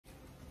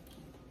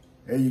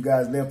Hey you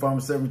guys, Left Farmer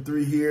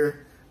 73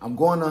 here. I'm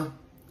gonna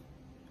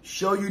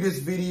show you this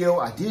video.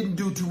 I didn't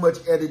do too much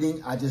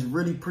editing. I just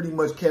really pretty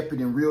much kept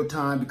it in real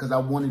time because I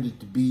wanted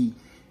it to be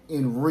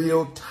in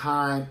real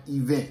time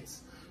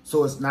events.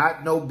 So it's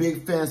not no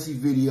big fancy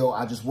video.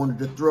 I just wanted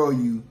to throw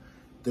you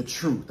the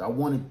truth. I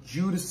wanted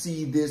you to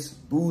see this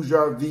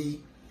BougeRV.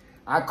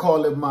 I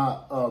call it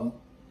my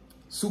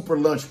super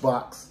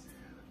lunchbox.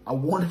 I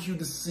wanted you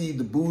to see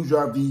the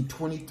BougeRV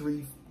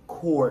 23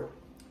 quart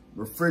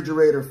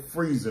refrigerator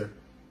freezer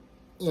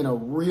in a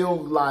real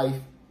life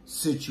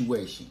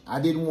situation.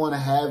 I didn't want to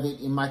have it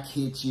in my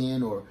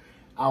kitchen or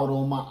out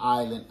on my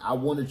island. I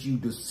wanted you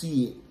to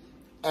see it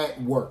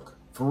at work,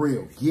 for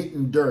real,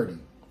 getting dirty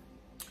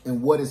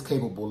and what it's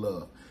capable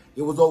of.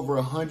 It was over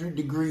 100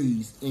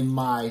 degrees in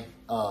my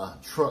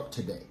truck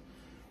today,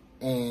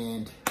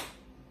 and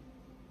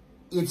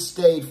it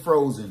stayed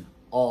frozen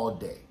all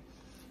day.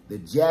 The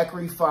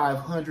Jackery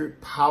 500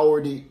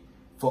 powered it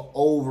for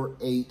over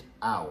 8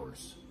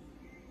 hours.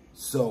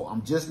 So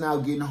I'm just now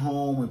getting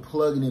home and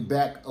plugging it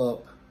back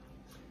up.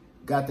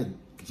 Got the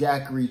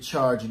Jackery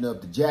charging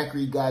up. The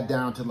Jackery got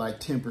down to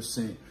like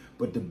 10%,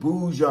 but the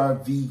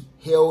BougeRV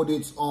held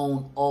its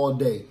own all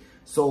day.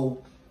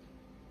 So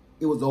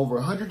it was over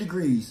 100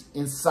 degrees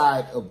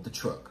inside of the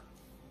truck.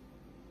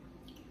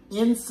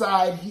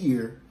 Inside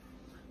here,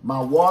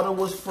 my water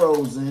was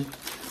frozen.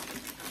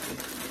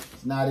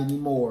 It's not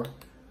anymore,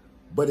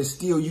 but it's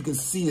still, you can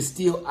see it's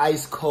still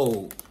ice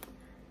cold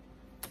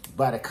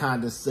by the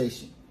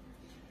condensation.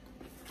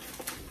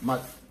 My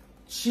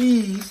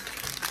cheese,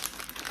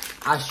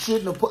 I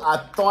shouldn't have put,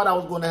 I thought I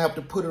was going to have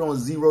to put it on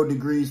 0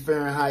 degrees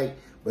Fahrenheit,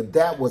 but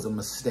that was a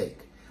mistake.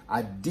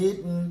 I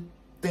didn't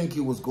think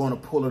it was going to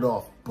pull it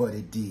off, but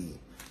it did.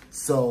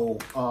 So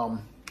I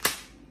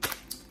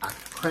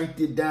cranked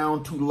it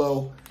down too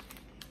low.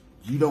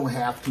 You don't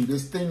have to.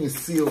 This thing is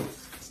sealed,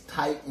 it's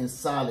tight and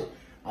solid.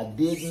 I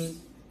didn't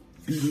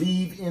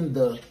believe in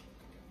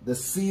the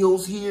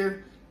seals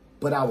here,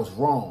 but I was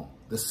wrong.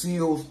 The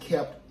seals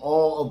kept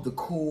all of the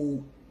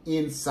cool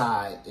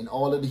inside and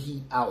all of the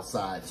heat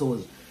outside. So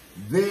it's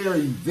very,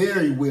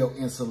 very well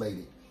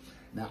insulated.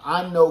 Now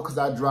I know, because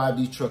I drive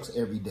these trucks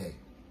every day,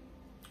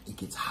 it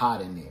gets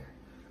hot in there.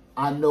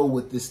 I know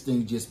what this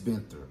thing just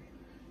been through.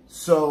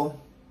 So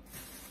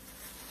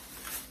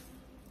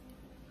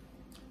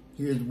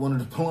here's one of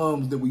the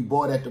plums that we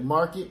bought at the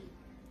market.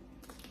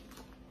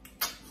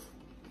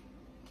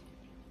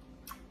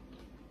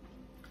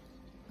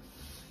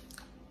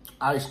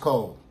 Ice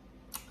cold.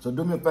 So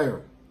do me a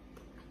favor.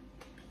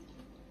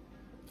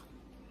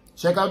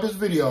 Check out this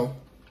video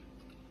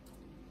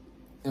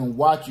and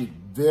watch it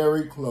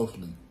very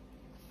closely.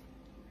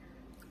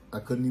 I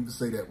couldn't even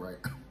say that right.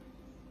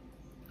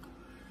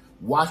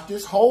 Watch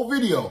this whole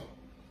video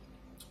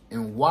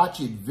and watch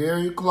it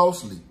very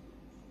closely.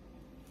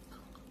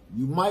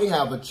 You might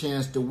have a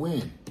chance to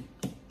win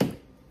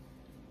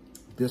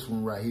this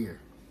one right here.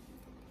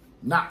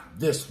 Not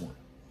this one.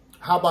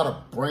 How about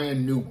a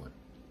brand new one?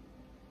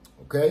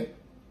 Okay?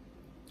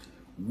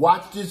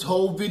 Watch this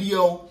whole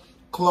video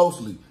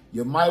closely.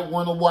 You might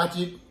want to watch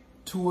it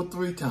 2 or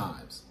 3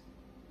 times.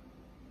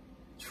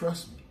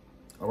 Trust me.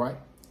 All right?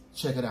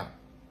 Check it out.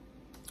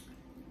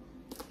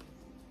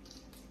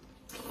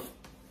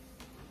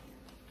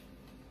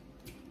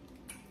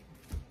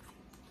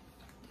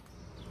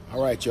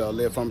 All right, y'all.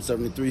 Left Farmer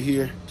 73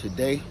 here.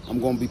 Today, I'm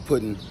going to be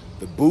putting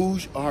the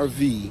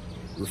BougeRV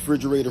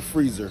refrigerator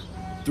freezer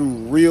through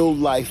real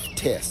life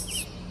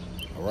tests.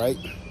 All right?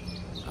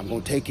 I'm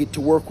going to take it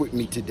to work with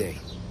me today.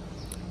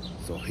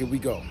 So here we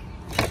go.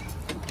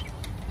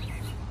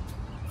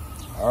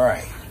 All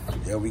right,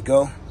 there we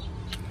go.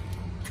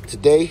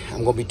 Today,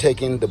 I'm going to be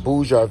taking the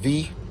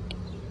BougeRV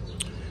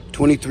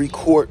 23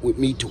 quart with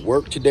me to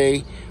work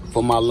today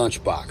for my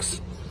lunchbox.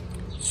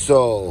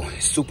 So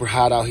it's super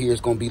hot out here.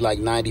 It's going to be like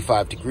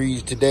 95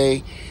 degrees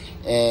today,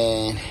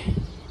 and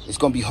it's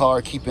going to be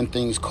hard keeping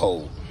things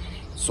cold.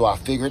 So I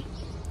figured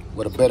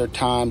what a better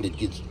time to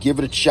give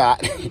it a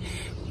shot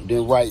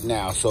than right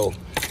now. So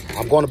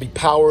I'm going to be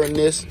powering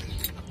this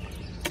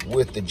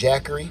with the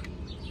Jackery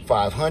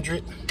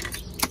 500.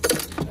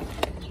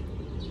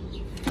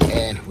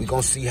 And we're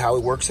going to see how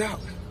it works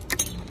out.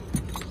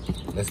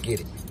 Let's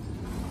get it.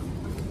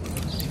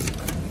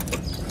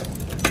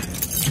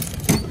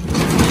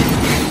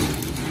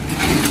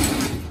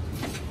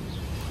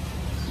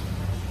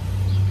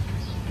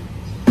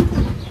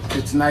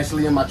 Fits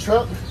nicely in my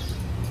truck.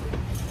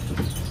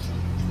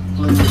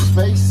 Plenty of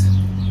space.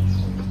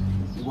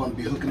 We're going to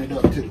be hooking it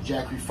up to the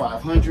Jackery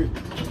 500.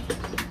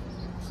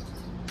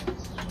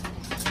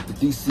 The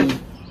DC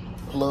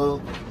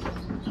plug.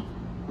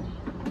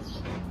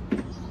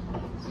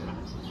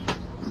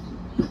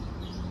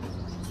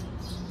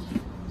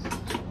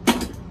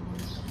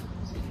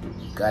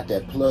 Got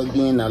that plugged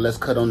in. Now let's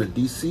cut on the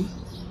DC.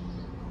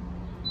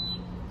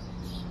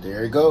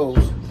 There it goes.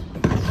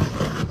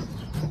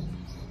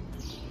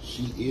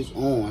 She is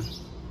on.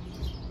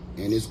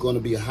 And it's going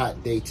to be a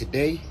hot day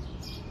today.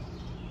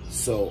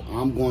 So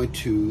I'm going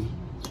to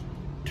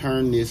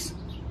turn this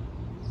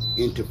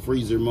into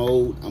freezer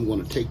mode. I'm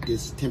gonna take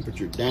this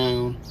temperature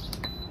down.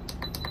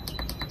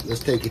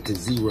 Let's take it to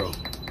 0,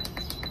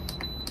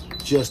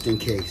 just in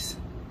case.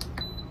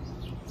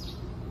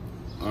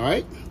 All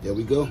right, there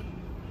we go.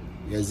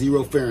 We got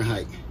 0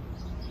 Fahrenheit.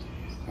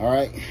 All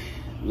right,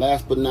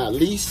 last but not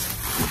least,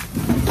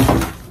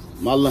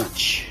 my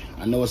lunch.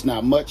 I know it's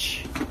not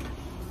much,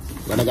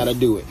 but I gotta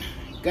do it.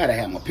 Gotta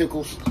have my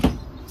pickles.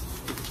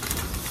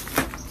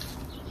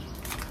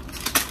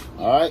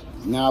 All right,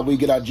 now we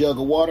get our jug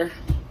of water,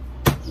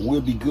 and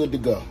we'll be good to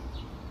go.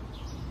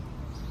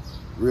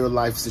 Real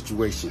life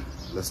situation.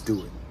 Let's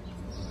do it.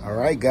 All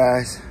right,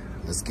 guys,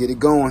 let's get it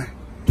going.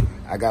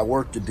 I got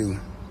work to do.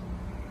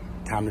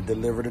 Time to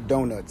deliver the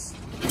donuts.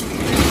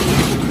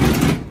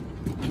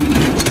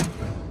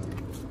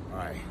 All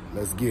right,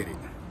 let's get it.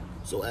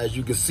 So as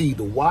you can see,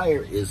 the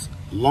wire is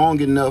long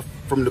enough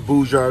from the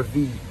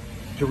BougeRV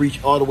to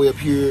reach all the way up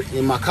here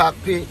in my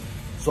cockpit.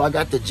 So I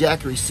got the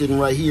jackery sitting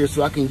right here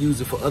so I can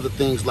use it for other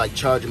things like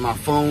charging my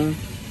phone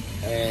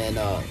and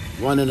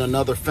running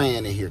another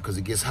fan in here because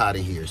it gets hot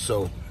in here.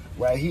 So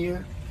right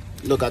here,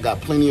 look, I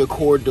got plenty of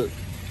cord to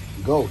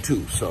go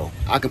to. So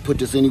I can put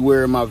this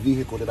anywhere in my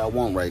vehicle that I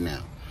want right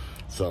now.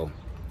 So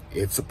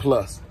it's a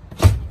plus.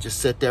 Just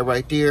set that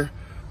right there.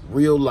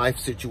 Real life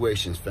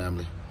situations,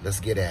 family. Let's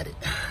get at it.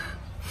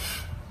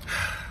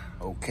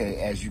 Okay,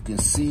 as you can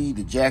see,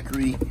 the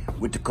jackery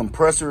with the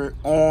compressor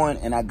on,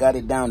 and I got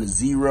it down to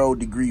 0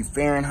 degree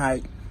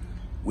Fahrenheit.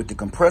 With the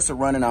compressor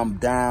running, I'm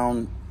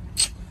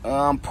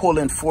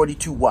pulling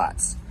 42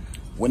 watts.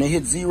 When it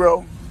hits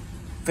 0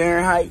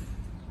 Fahrenheit,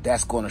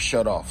 that's gonna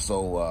shut off.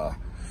 So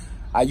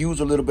I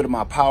used a little bit of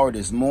my power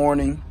this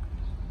morning,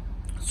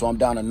 so I'm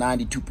down to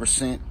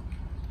 92%.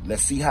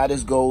 Let's see how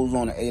this goes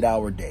on an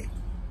 8-hour day.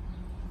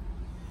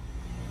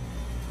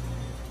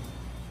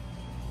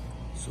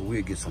 So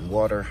we'll get some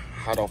water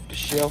hot off the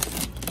shelf.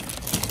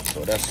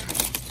 So that's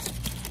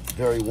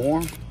very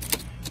warm.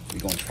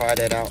 We're gonna try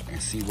that out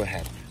and see what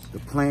happens. The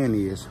plan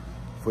is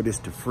for this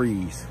to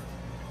freeze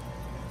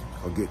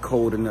or get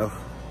cold enough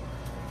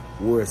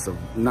where it's a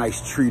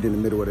nice treat in the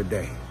middle of the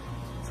day.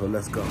 So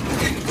let's go.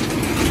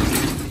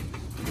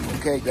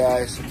 Okay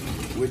guys,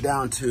 we're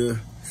down to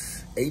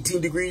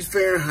 18 degrees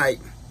Fahrenheit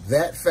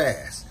that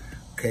fast.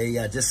 Okay,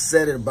 I just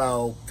set it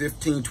about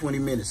 15-20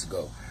 minutes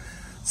ago.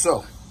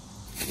 So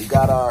we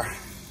got our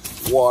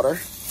water.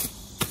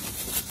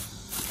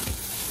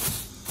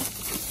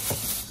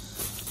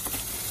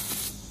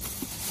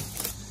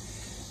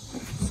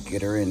 Let's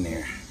get her in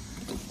there.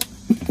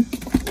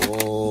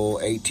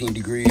 Oh, 18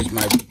 degrees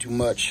might be too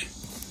much.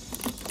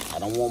 I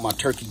don't want my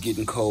turkey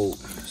getting cold.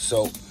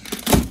 So,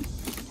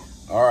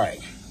 all right,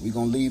 we're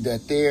gonna leave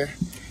that there.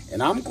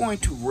 And I'm going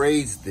to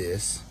raise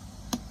this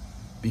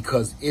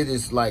because it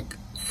is like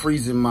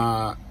freezing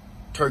my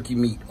turkey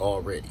meat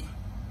already.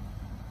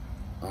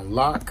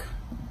 Unlock,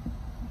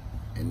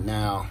 and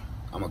now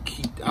I'm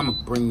gonna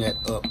bring that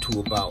up to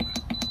about,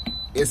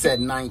 it's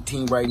at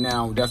 19 right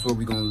now. That's where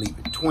we're gonna leave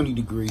it. 20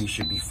 degrees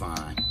should be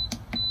fine.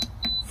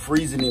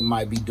 Freezing it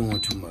might be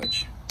doing too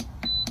much.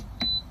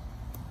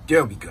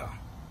 There we go.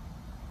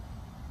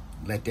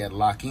 Let that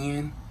lock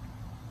in.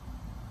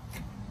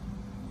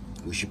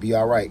 We should be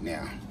all right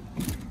now.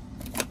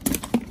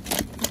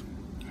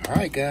 All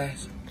right,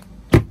 guys.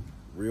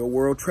 Real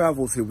world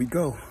travels, here we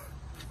go.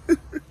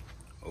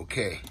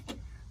 Okay.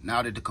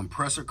 Now that the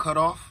compressor cut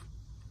off,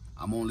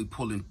 I'm only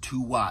pulling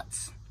 2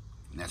 watts.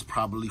 And that's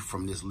probably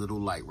from this little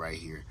light right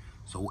here.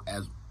 So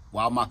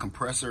while my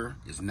compressor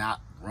is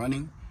not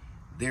running,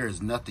 there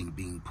is nothing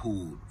being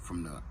pulled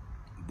from the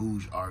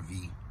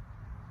BougeRV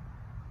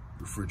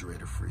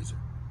refrigerator freezer.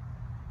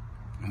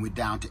 And we're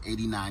down to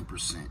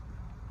 89%.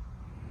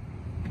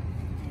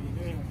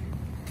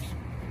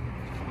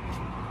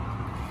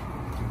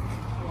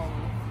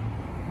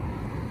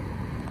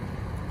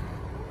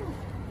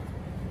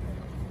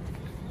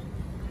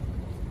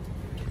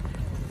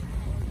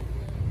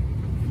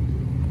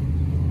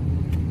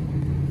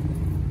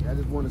 I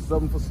just wanted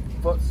something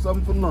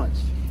for lunch.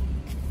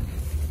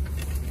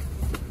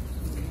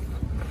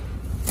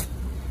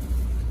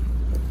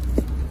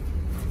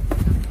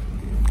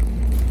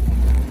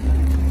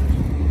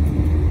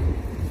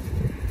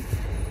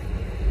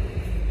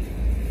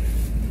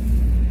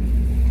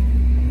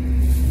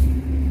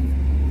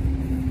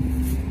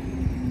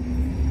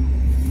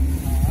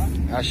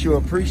 I sure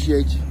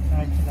appreciate you.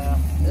 Thank you now.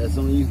 That's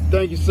on you.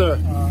 Thank you,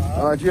 sir.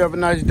 All right, you have a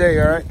nice day,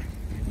 all right?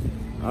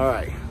 All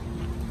right.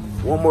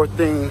 One more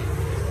thing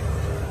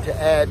to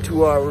add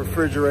to our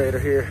refrigerator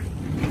here.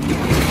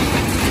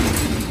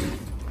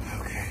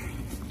 Okay.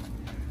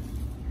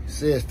 It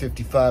says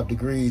 55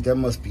 degrees. That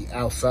must be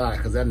outside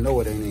because I know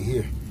it ain't in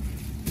here.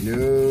 No,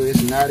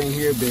 it's not in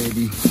here,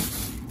 baby.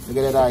 Look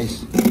at that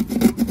ice.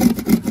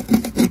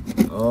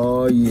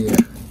 Oh, yeah.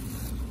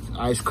 It's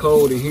ice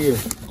cold in here.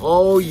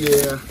 Oh,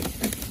 yeah.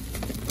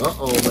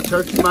 Uh-oh, my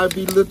turkey might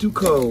be a little too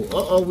cold.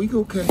 Uh-oh, we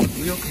okay.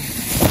 We okay.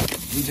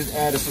 We just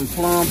added some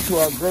plums to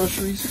our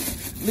groceries.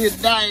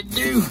 Little diet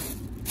do.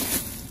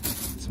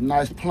 Some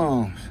nice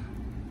plums.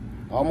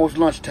 Almost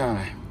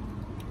lunchtime.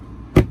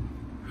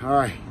 All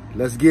right.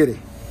 Let's get it.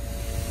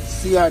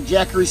 See our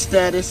Jackery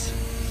status.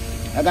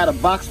 I got a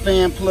box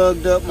fan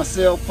plugged up, my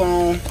cell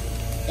phone,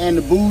 and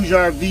the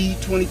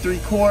BougeRV 23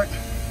 quart.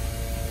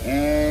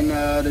 And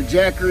the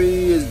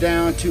Jackery is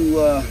down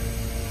to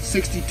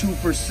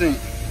 62%.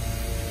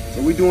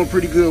 So we're doing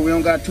pretty good. We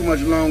don't got too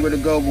much longer to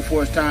go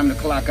before it's time to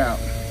clock out.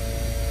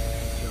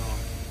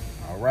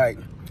 All right,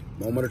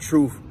 moment of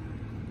truth.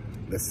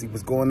 Let's see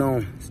what's going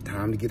on. It's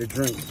time to get a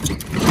drink.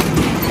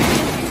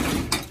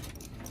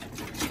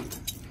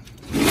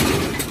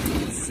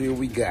 Let's see what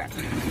we got.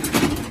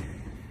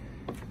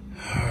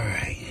 All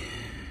right.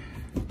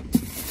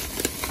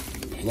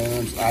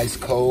 Plums ice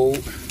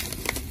cold.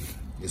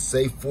 It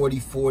say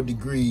 44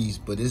 degrees,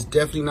 but it's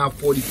definitely not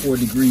 44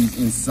 degrees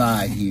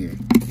inside here,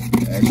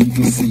 as you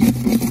can see,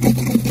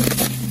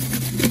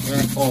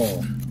 at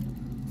all.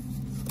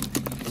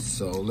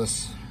 So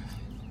let's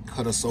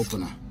cut us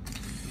open a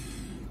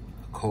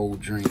cold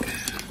drink.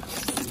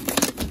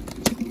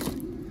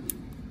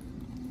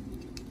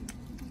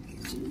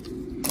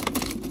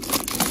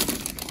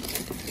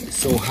 It's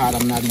so hot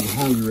I'm not even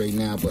hungry right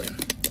now, but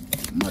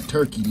my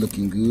turkey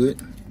looking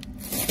good.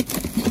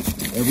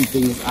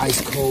 Everything is ice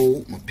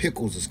cold. My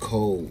pickles is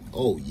cold.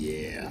 Oh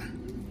yeah,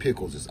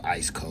 pickles is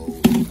ice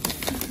cold.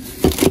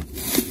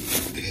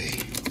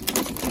 Okay,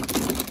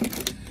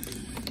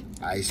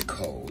 ice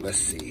cold. Let's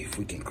see if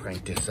we can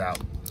crank this out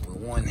with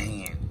one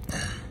hand.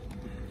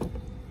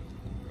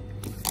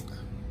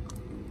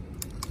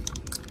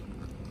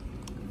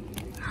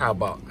 How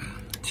about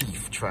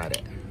teeth? Try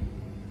that.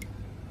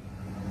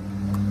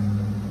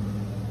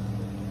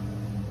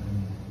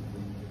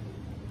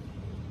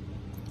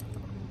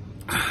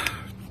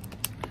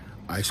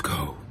 Ice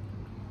cold.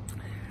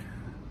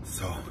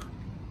 So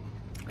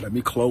let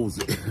me close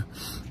it.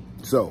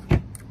 So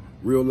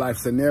real life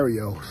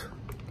scenarios.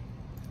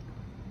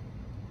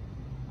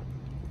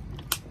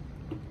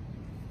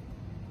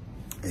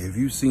 If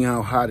you see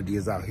how hot it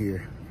is out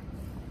here,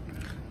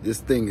 this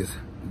thing is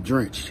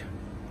drenched.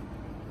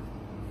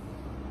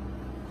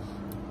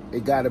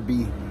 It gotta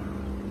be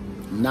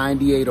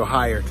 98 or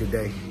higher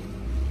today.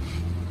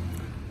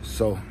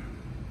 So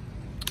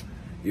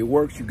it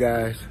works, you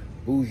guys.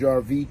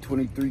 BougeRV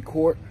 23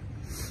 quart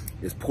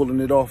is pulling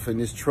it off in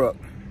this truck.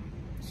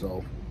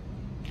 So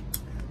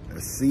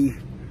let's see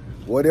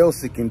what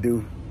else it can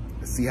do.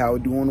 Let's see how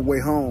it do on the way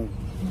home.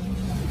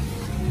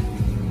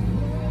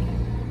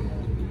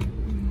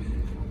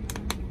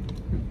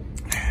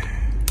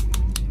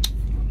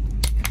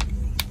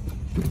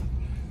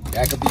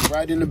 That could be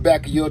right in the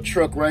back of your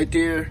truck right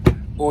there,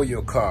 or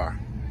your car.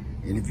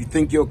 And if you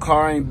think your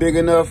car ain't big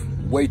enough,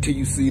 wait till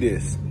you see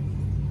this.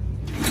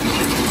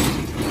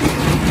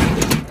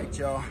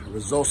 Y'all,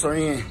 results are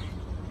in.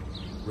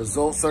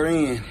 Results are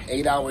in.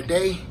 8-hour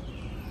day.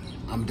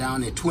 I'm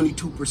down at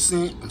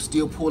 22%. I'm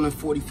still pulling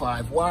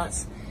 45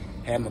 watts.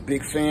 Had my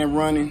big fan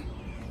running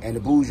and the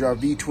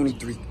BougeRV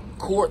 23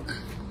 quart.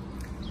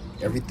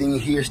 Everything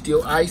here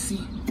still icy.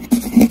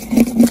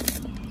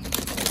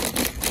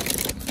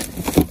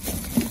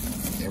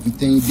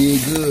 Everything did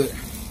good.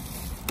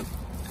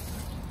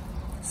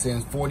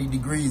 Saying 40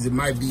 degrees. It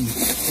might be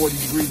 40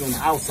 degrees on the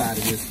outside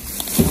of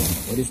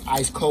this, but it's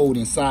ice cold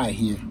inside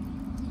here.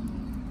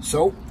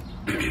 So,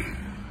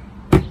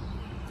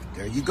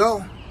 there you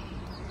go.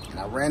 And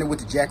I ran it with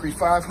the Jackery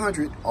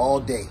 500 all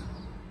day.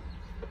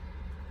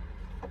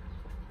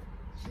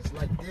 Just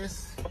like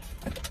this.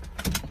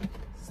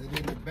 Set it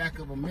in the back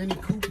of a Mini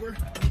Cooper.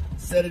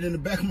 Set it in the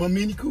back of my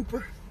Mini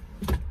Cooper.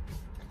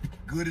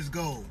 Good as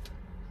gold.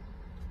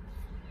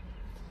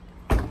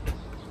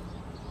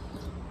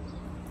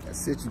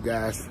 That's it, you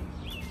guys.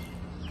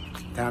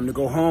 Time to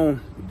go home.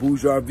 The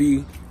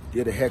BougeRV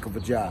did a heck of a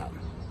job.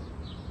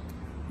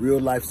 Real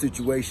life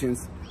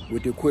situations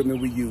with the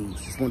equipment we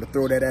use. Just wanted to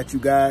throw that at you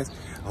guys.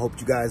 I hope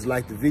you guys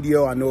liked the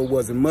video. I know it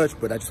wasn't much,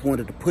 but I just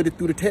wanted to put it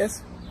through the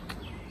test.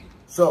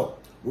 So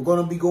we're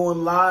gonna be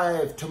going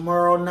live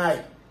tomorrow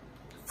night,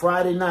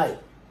 Friday night,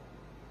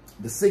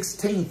 the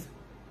 16th.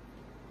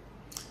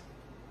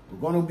 We're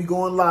gonna be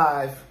going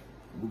live.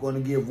 We're gonna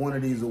give one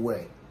of these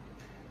away.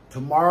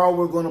 Tomorrow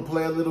we're gonna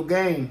play a little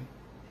game.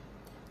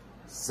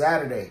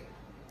 Saturday,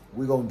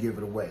 we're gonna give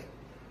it away.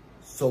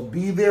 So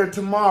be there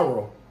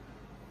tomorrow.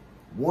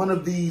 One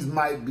of these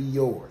might be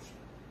yours.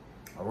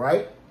 All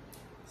right?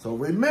 So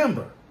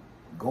remember,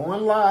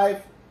 going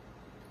live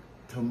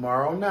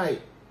tomorrow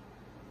night,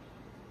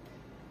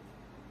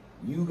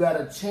 you got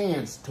a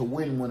chance to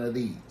win one of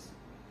these.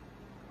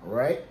 All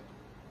right?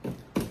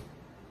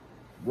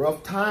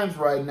 Rough times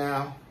right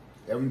now.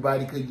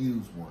 Everybody could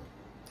use one.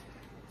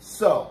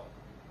 So,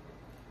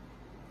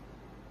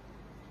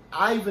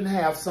 I even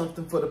have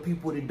something for the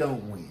people that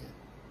don't win.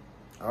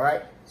 All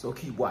right? So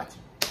keep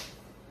watching.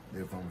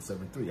 Live from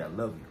 73. I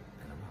love you.